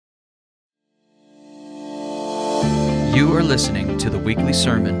You are listening to the weekly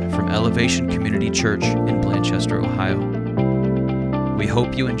sermon from Elevation Community Church in Blanchester, Ohio. We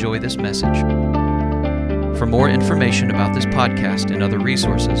hope you enjoy this message. For more information about this podcast and other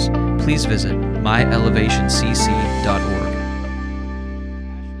resources, please visit myelevationcc.org.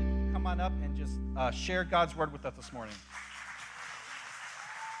 Ashley, come on up and just share God's word with us this morning.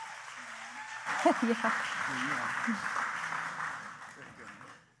 Yeah.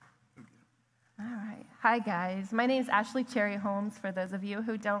 All right. Hi, guys. My name is Ashley Cherry Holmes, for those of you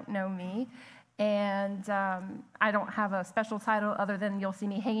who don't know me. And I don't have a special title other than you'll see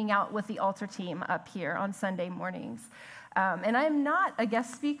me hanging out with the altar team up here on Sunday mornings. And I'm not a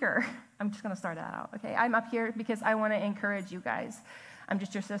guest speaker. I'm just going to start that out, okay? I'm up here because I want to encourage you guys. I'm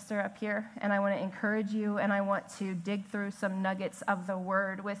just your sister up here, and I want to encourage you, and I want to dig through some nuggets of the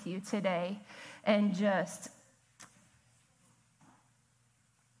word with you today and just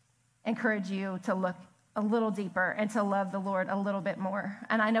encourage you to look a little deeper and to love the Lord a little bit more.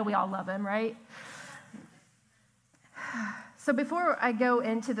 And I know we all love him, right? So before I go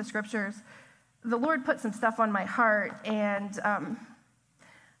into the scriptures, the Lord put some stuff on my heart, and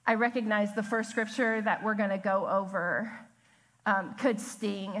I recognize the first scripture that we're going to go over could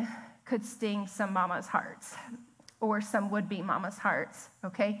sting some mama's hearts or some would-be mama's hearts,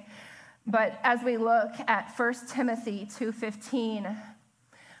 okay? But as we look at 1 Timothy 2:15,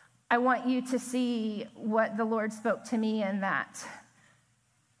 I want you to see what the Lord spoke to me in that.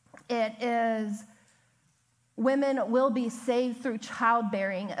 It is, women will be saved through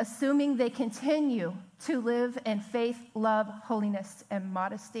childbearing, assuming they continue to live in faith, love, holiness, and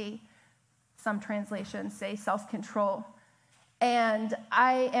modesty. Some translations say self-control. And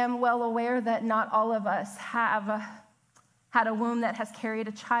I am well aware that not all of us have had a womb that has carried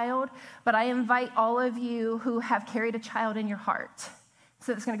a child, but I invite all of you who have carried a child in your heart.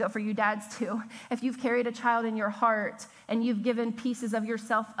 So it's going to go for you dads too. If you've carried a child in your heart and you've given pieces of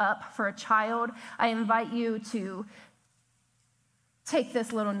yourself up for a child, I invite you to take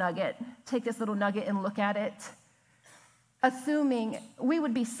this little nugget and look at it, assuming we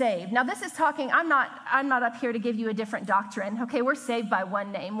would be saved. Now this is talking, I'm not up here to give you a different doctrine, okay? We're saved by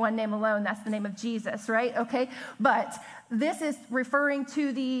one name alone, that's the name of Jesus, right? Okay, but this is referring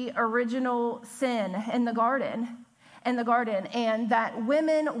to the original sin in the garden, and that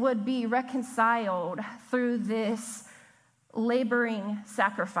women would be reconciled through this laboring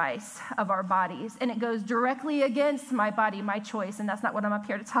sacrifice of our bodies. And it goes directly against my body, my choice, and that's not what I'm up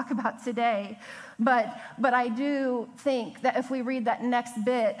here to talk about today. But I do think that if we read that next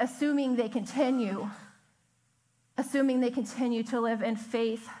bit, assuming they continue to live in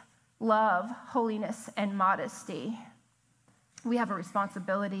faith, love, holiness, and modesty, we have a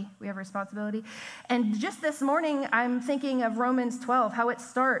responsibility. And just this morning, I'm thinking of Romans 12, how it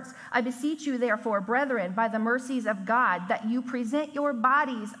starts. I beseech you, therefore, brethren, by the mercies of God, that you present your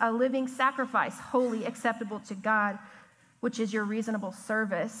bodies a living sacrifice, holy, acceptable to God, which is your reasonable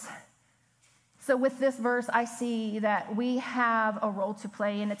service. So with this verse, I see that we have a role to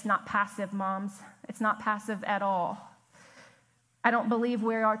play, and it's not passive, moms. It's not passive at all. I don't believe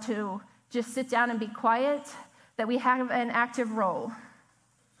we are to just sit down and be quiet, that we have an active role.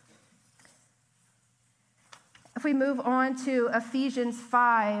 If we move on to Ephesians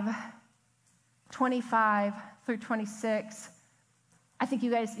 5:25 through 26, I think you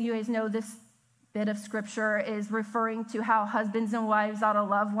guys know this bit of scripture is referring to how husbands and wives ought to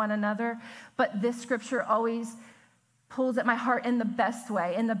love one another, but this scripture always pulls at my heart in the best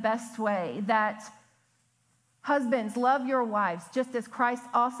way, that husbands, love your wives, just as Christ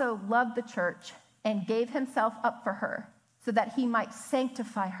also loved the church and gave himself up for her, so that he might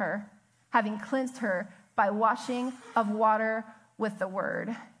sanctify her, having cleansed her by washing of water with the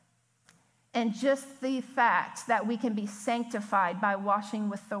word. And just the fact that we can be sanctified by washing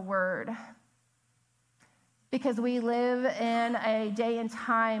with the word, because we live in a day and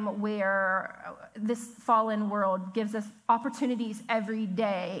time where this fallen world gives us opportunities every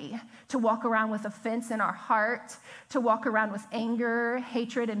day to walk around with offense in our heart, to walk around with anger,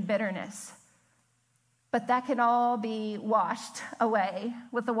 hatred, and bitterness. But that can all be washed away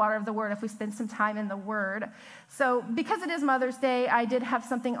with the water of the word if we spend some time in the word. So because it is Mother's Day, I did have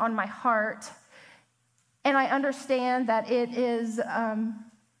something on my heart. And I understand that it is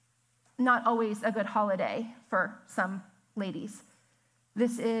not always a good holiday for some ladies.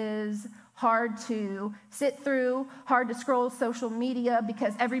 This is hard to sit through, hard to scroll social media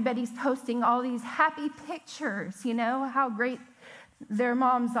because everybody's posting all these happy pictures, how great their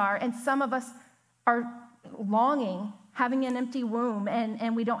moms are. And some of us are longing, having an empty womb,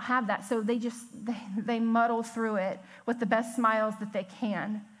 and we don't have that. So they muddle through it with the best smiles that they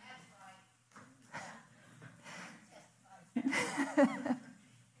can.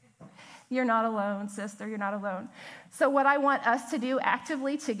 You're not alone, sister. You're not alone. So what I want us to do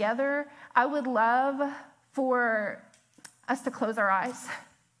actively together, I would love for us to close our eyes.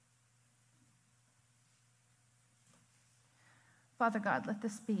 Father God, let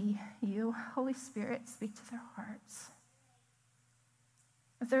this be you. Holy Spirit, speak to their hearts.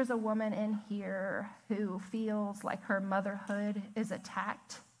 If there's a woman in here who feels like her motherhood is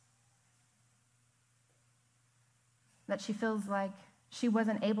attacked, that she feels like she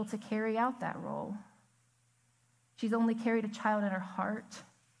wasn't able to carry out that role. She's only carried a child in her heart.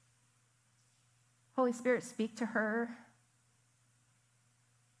 Holy Spirit, speak to her.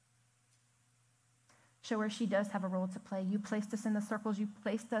 Show her she does have a role to play. You placed us in the circles you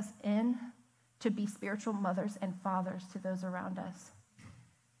placed us in to be spiritual mothers and fathers to those around us.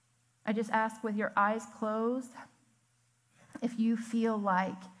 I just ask, with your eyes closed, if you feel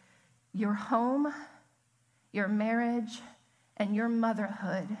like your home, your marriage, and your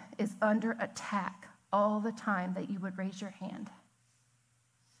motherhood is under attack all the time, that you would raise your hand.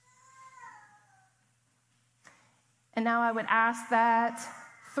 And now I would ask that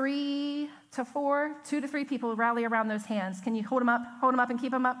 2 to 3 people rally around those hands. Can you hold them up and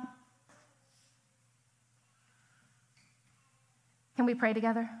keep them up? Can we pray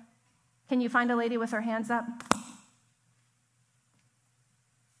together? Can you find a lady with her hands up?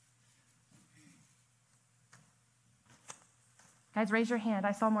 Guys, raise your hand.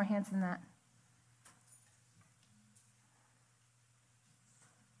 I saw more hands than that.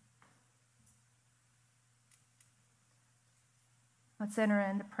 Let's enter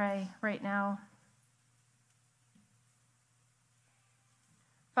in to pray right now.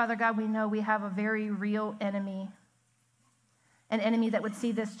 Father God, we know we have a very real enemy, an enemy that would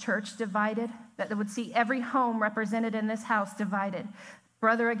see this church divided, that would see every home represented in this house divided.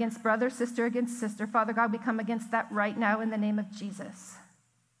 Brother against brother, sister against sister. Father God, we come against that right now in the name of Jesus.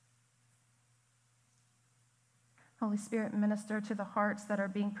 Holy Spirit, minister to the hearts that are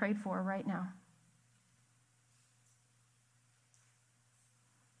being prayed for right now.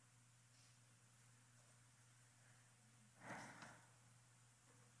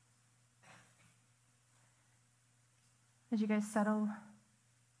 As you guys settle,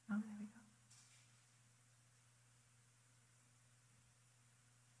 there we go.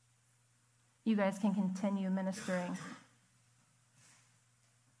 You guys can continue ministering.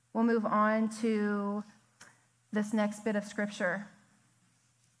 We'll move on to this next bit of scripture.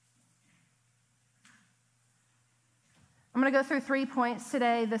 I'm going to go through 3 points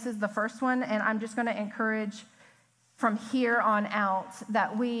today. This is the first one, and I'm just going to encourage from here on out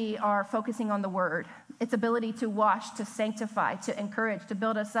that we are focusing on the word, its ability to wash, to sanctify, to encourage, to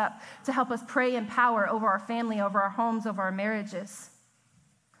build us up, to help us pray in power over our family, over our homes, over our marriages.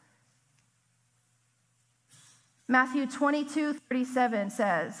 Matthew 22:37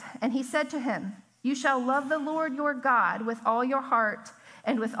 says, "And he said to him, 'You shall love the Lord your God with all your heart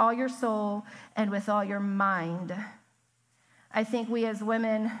and with all your soul and with all your mind.'" I think we as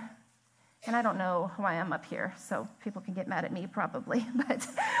women, and I don't know why I'm up here, so people can get mad at me probably, but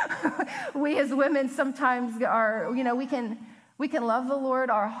we as women sometimes are, we can love the Lord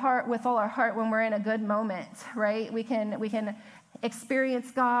our heart with all our heart when we're in a good moment, right? We can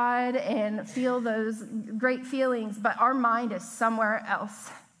experience God and feel those great feelings, but our mind is somewhere else.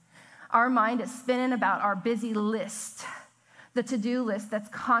 Our mind is spinning about our busy list, the to-do list that's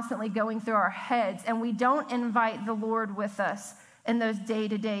constantly going through our heads, and we don't invite the Lord with us in those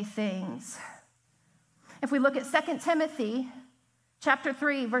day-to-day things. If we look at 2 Timothy chapter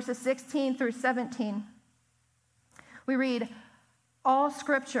 3, verses 16 through 17, we read, "All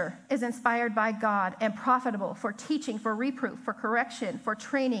scripture is inspired by God and profitable for teaching, for reproof, for correction, for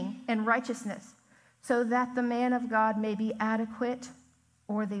training in righteousness, so that the man of God may be adequate,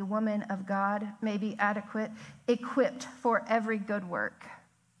 or the woman of God may be adequate, equipped for every good work."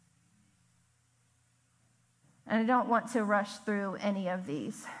 And I don't want to rush through any of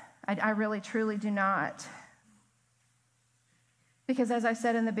these. I really, truly do not. Because as I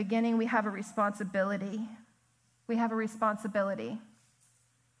said in the beginning, we have a responsibility. We have a responsibility.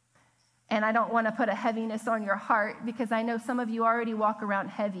 And I don't want to put a heaviness on your heart, because I know some of you already walk around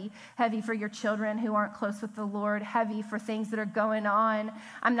heavy for your children who aren't close with the Lord, heavy for things that are going on.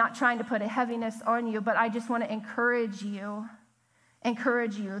 I'm not trying to put a heaviness on you, but I just want to encourage you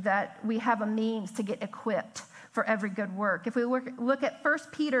that we have a means to get equipped for every good work. If we look at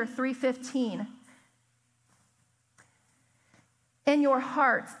 1 Peter 3:15, "In your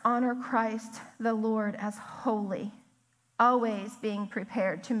hearts honor Christ the Lord as holy, always being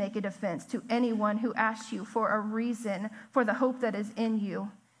prepared to make a defense to anyone who asks you for a reason for the hope that is in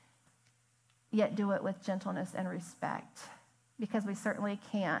you, yet do it with gentleness and respect, because we certainly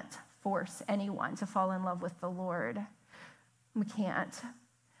can't force anyone to fall in love with the Lord. We can't.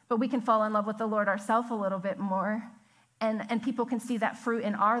 But we can fall in love with the Lord ourselves a little bit more, and people can see that fruit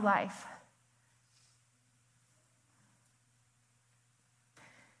in our life.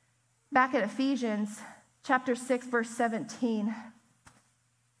 Back at Ephesians chapter 6, verse 17.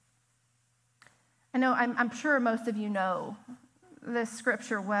 I'm sure most of you know this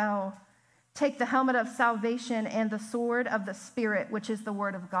scripture well. Take the helmet of salvation and the sword of the Spirit, which is the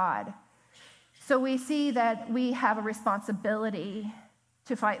word of God. So we see that we have a responsibility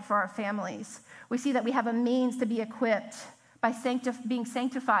to fight for our families. We see that we have a means to be equipped by being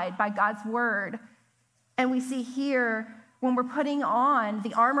sanctified by God's word. And we see here, when we're putting on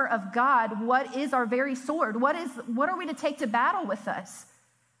the armor of God, what is our very sword? What are we to take to battle with us?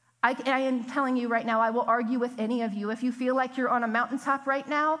 I am telling you right now, I will argue with any of you. If you feel like you're on a mountaintop right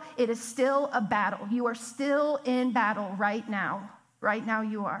now, it is still a battle. You are still in battle right now. Right now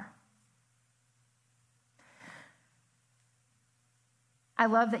you are. I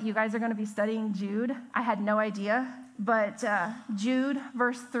love that you guys are going to be studying Jude. I had no idea, but Jude,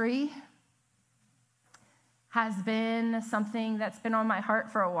 verse 3, has been something that's been on my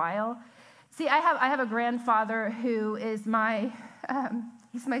heart for a while. See, I have a grandfather who is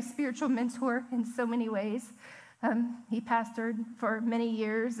he's my spiritual mentor in so many ways. He pastored for many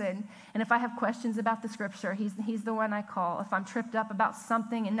years, and if I have questions about the scripture, he's the one I call. If I'm tripped up about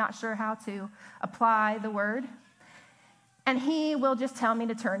something and not sure how to apply the word, and he will just tell me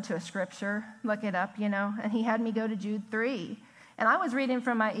to turn to a scripture, look it up, and he had me go to Jude 3. And I was reading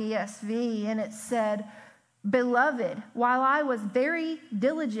from my ESV, and it said, "Beloved, while I was very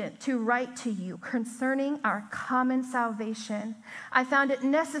diligent to write to you concerning our common salvation, I found it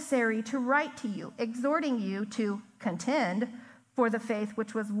necessary to write to you, exhorting you to contend for the faith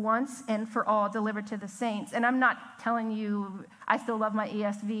which was once and for all delivered to the saints." And I'm not telling you, I still love my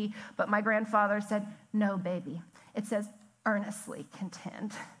ESV, but my grandfather said, "No, baby." It says, "Earnestly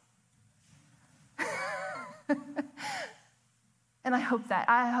contend." And I hope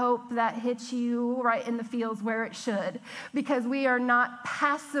that hits you right in the feels where it should, because we are not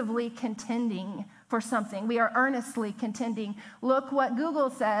passively contending for something. We are earnestly contending. Look what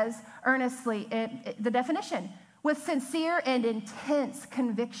Google says, earnestly, the definition, with sincere and intense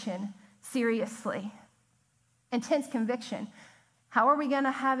conviction, seriously. Intense conviction. How are we going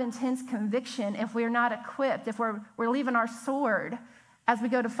to have intense conviction if we're not equipped, if we're leaving our sword as we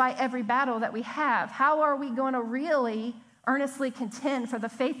go to fight every battle that we have? How are we going to really earnestly contend for the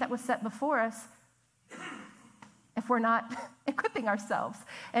faith that was set before us if we're not equipping ourselves?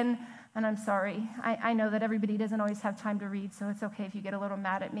 And I'm sorry, I know that everybody doesn't always have time to read, so it's okay if you get a little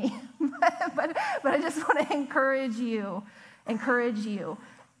mad at me. but I just want to encourage you,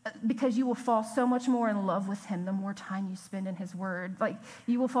 because you will fall so much more in love with him the more time you spend in his word. Like,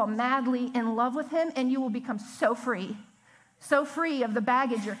 you will fall madly in love with him, and you will become so free of the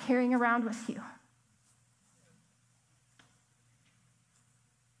baggage you're carrying around with you.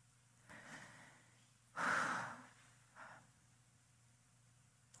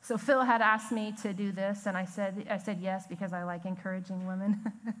 So Phil had asked me to do this, and I said yes, because I like encouraging women,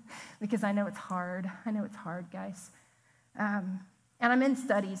 because I know it's hard. I know it's hard, guys. And I'm in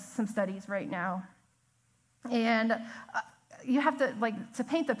some studies right now. And you have to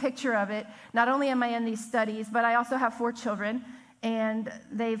paint the picture of it. Not only am I in these studies, but I also have 4 children, and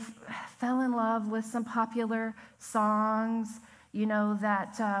they've fell in love with some popular songs,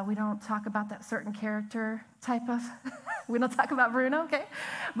 that we don't talk about that certain character type of. We don't talk about Bruno, okay?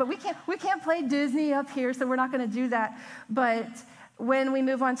 But we can't play Disney up here, so we're not going to do that. But when we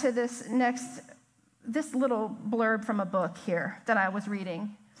move on to this little blurb from a book here that I was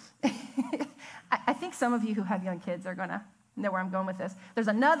reading, I think some of you who have young kids are going to know where I'm going with this. There's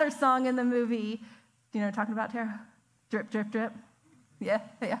another song in the movie. Do you know what I'm talking about, Tara? Drip, drip, drip. Yeah.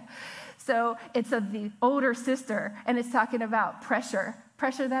 So it's of the older sister, and it's talking about pressure.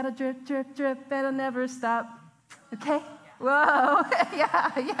 Pressure that'll drip, drip, drip, that'll never stop. Okay? Whoa.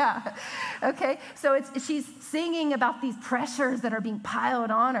 Yeah. Okay? So she's singing about these pressures that are being piled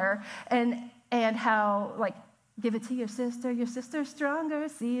on her, and how, give it to your sister's stronger,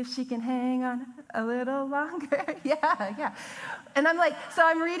 see if she can hang on a little longer. Yeah. And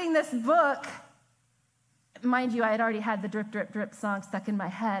I'm reading this book. Mind you, I had already had the drip, drip, drip song stuck in my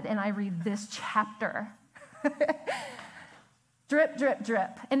head, and I read this chapter. Drip, drip,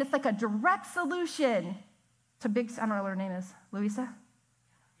 drip. And it's like a direct solution to I don't know what her name is, Louisa?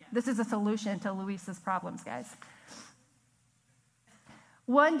 Yeah. This is a solution to Louisa's problems, guys.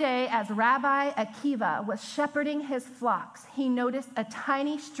 One day, as Rabbi Akiva was shepherding his flocks, he noticed a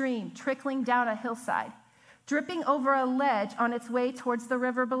tiny stream trickling down a hillside, dripping over a ledge on its way towards the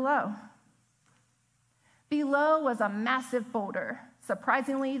river below. Below was a massive boulder.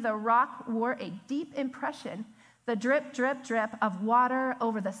 Surprisingly, the rock wore a deep impression. The drip, drip, drip of water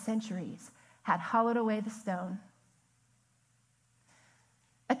over the centuries had hollowed away the stone.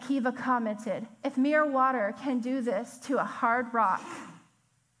 Akiva commented, "If mere water can do this to a hard rock,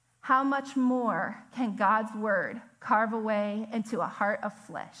 how much more can God's word carve away into a heart of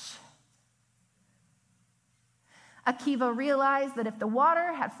flesh?" Akiva realized that if the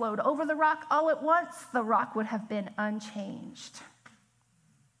water had flowed over the rock all at once, the rock would have been unchanged.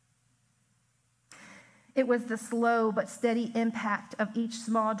 It was the slow but steady impact of each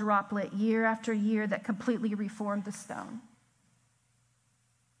small droplet year after year that completely reformed the stone.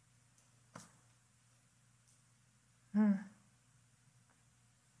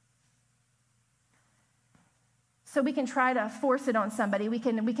 So we can try to force it on somebody. We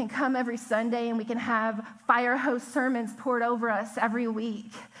can come every Sunday and we can have fire hose sermons poured over us every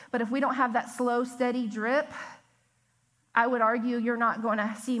week. But if we don't have that slow, steady drip, I would argue you're not going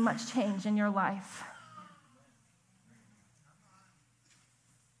to see much change in your life.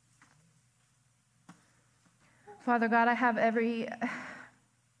 Father God, I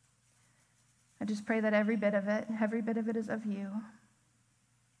just pray that every bit of it is of you.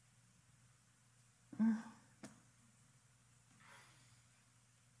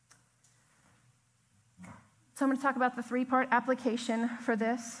 So I'm going to talk about the three-part application for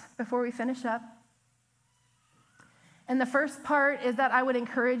this before we finish up. And the first part is that I would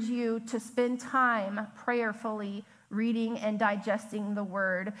encourage you to spend time prayerfully reading and digesting the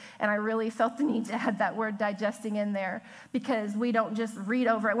word. And I really felt the need to add that word digesting in there because we don't just read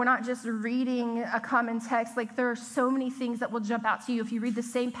over it. We're not just reading a common text. Like there are so many things that will jump out to you if you read the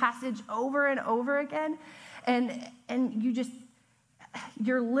same passage over and over again. And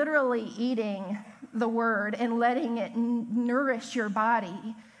you're literally eating the word and letting it nourish your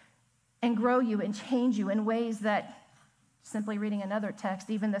body and grow you and change you in ways that simply reading another text,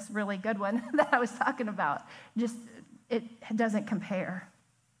 even this really good one that I was talking about, just it doesn't compare.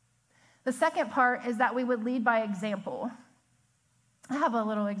 The second part is that we would lead by example. I have a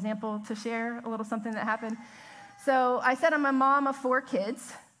little example to share, a little something that happened. So I said I'm a mom of 4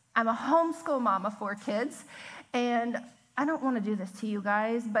 kids. I'm a homeschool mom of 4 kids. And I don't want to do this to you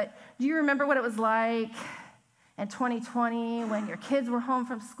guys, but do you remember what it was like in 2020 when your kids were home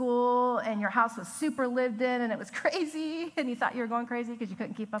from school and your house was super lived in and it was crazy and you thought you were going crazy because you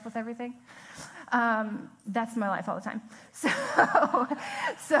couldn't keep up with everything? That's my life all the time.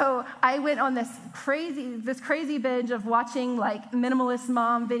 So I went on this crazy binge of watching like minimalist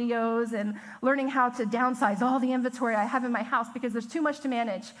mom videos and learning how to downsize all the inventory I have in my house because there's too much to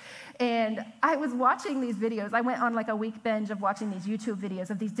manage. And I was watching these videos. I went on like a week binge of watching these YouTube videos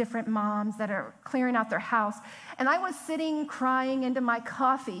of these different moms that are clearing out their house. And I was sitting crying into my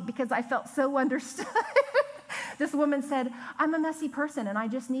coffee because I felt so understood. This woman said, "I'm a messy person and I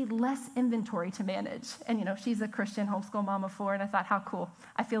just need less inventory to manage." And she's a Christian homeschool mom of 4, and I thought, how cool.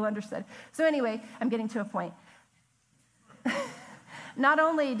 I feel understood. So anyway, I'm getting to a point. Not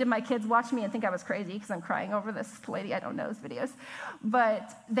only did my kids watch me and think I was crazy because I'm crying over this lady I don't know's videos,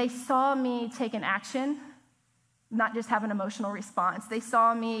 but they saw me take an action, not just have an emotional response. They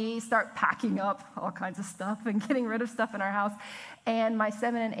saw me start packing up all kinds of stuff and getting rid of stuff in our house. And my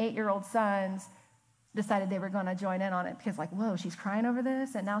 7 and 8-year-old sons decided they were going to join in on it because whoa, she's crying over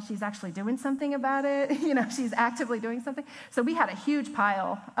this and now she's actually doing something about it. She's actively doing something. So we had a huge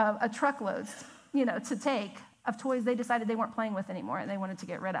pile of a truckloads, to take of toys they decided they weren't playing with anymore and they wanted to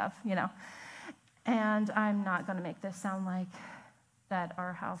get rid of, And I'm not going to make this sound like that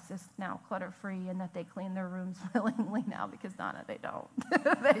our house is now clutter-free and that they clean their rooms willingly now because, Donna, they don't.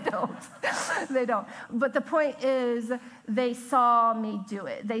 They don't. But the point is they saw me do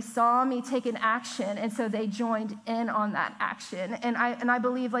it. They saw me take an action, and so they joined in on that action. And I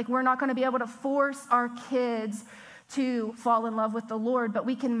believe we're not going to be able to force our kids to fall in love with the Lord, but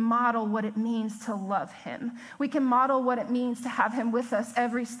we can model what it means to love him. We can model what it means to have him with us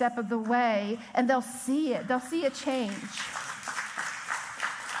every step of the way, and they'll see it. They'll see a change.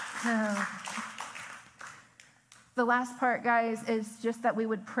 The last part, guys, is just that we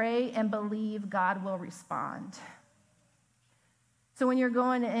would pray and believe God will respond. So when you're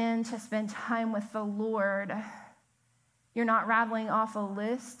going in to spend time with the Lord, you're not rattling off a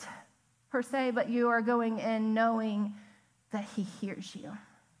list per se, but you are going in knowing that he hears you.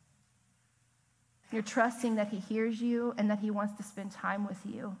 You're trusting that he hears you and that he wants to spend time with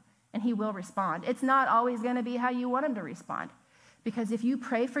you, and he will respond. It's not always going to be how you want him to respond. Because if you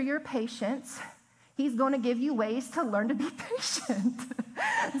pray for your patience, he's going to give you ways to learn to be patient.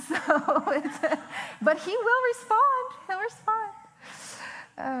 But he will respond. He'll respond.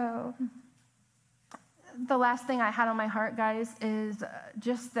 Oh. The last thing I had on my heart, guys, is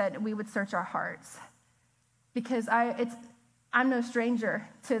just that we would search our hearts. Because I'm no stranger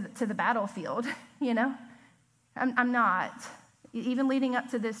to the battlefield, you know? I'm not. Even leading up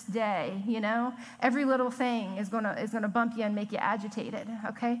to this day, you know? Every little thing is gonna bump you and make you agitated,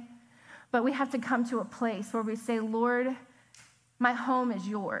 okay? But we have to come to a place where we say, Lord, my home is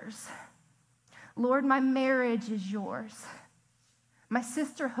yours. Lord, my marriage is yours. My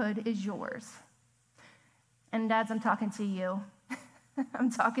sisterhood is yours. And dads, I'm talking to you.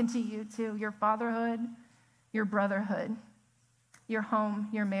 I'm talking to you too. Your fatherhood, your brotherhood, your home,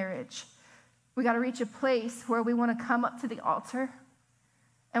 your marriage. We got to reach a place where we want to come up to the altar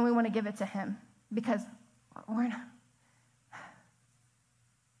and we want to give it to him, because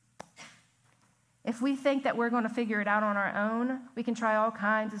if we think that we're going to figure it out on our own, we can try all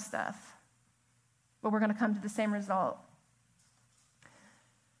kinds of stuff, but we're going to come to the same result.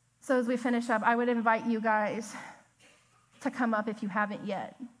 So as we finish up, I would invite you guys to come up if you haven't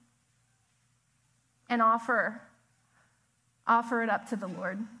yet and offer it up to the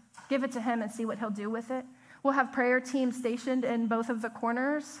Lord. Give it to him and see what he'll do with it. We'll have prayer teams stationed in both of the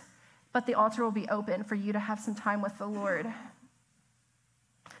corners, but the altar will be open for you to have some time with the Lord.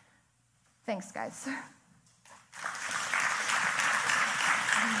 Thanks, guys.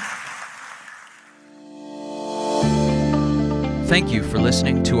 Thank you for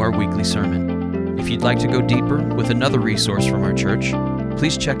listening to our weekly sermon. If you'd like to go deeper with another resource from our church,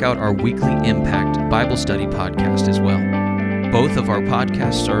 please check out our weekly Impact Bible Study podcast as well. Both of our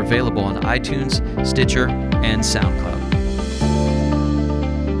podcasts are available on iTunes, Stitcher, and SoundCloud.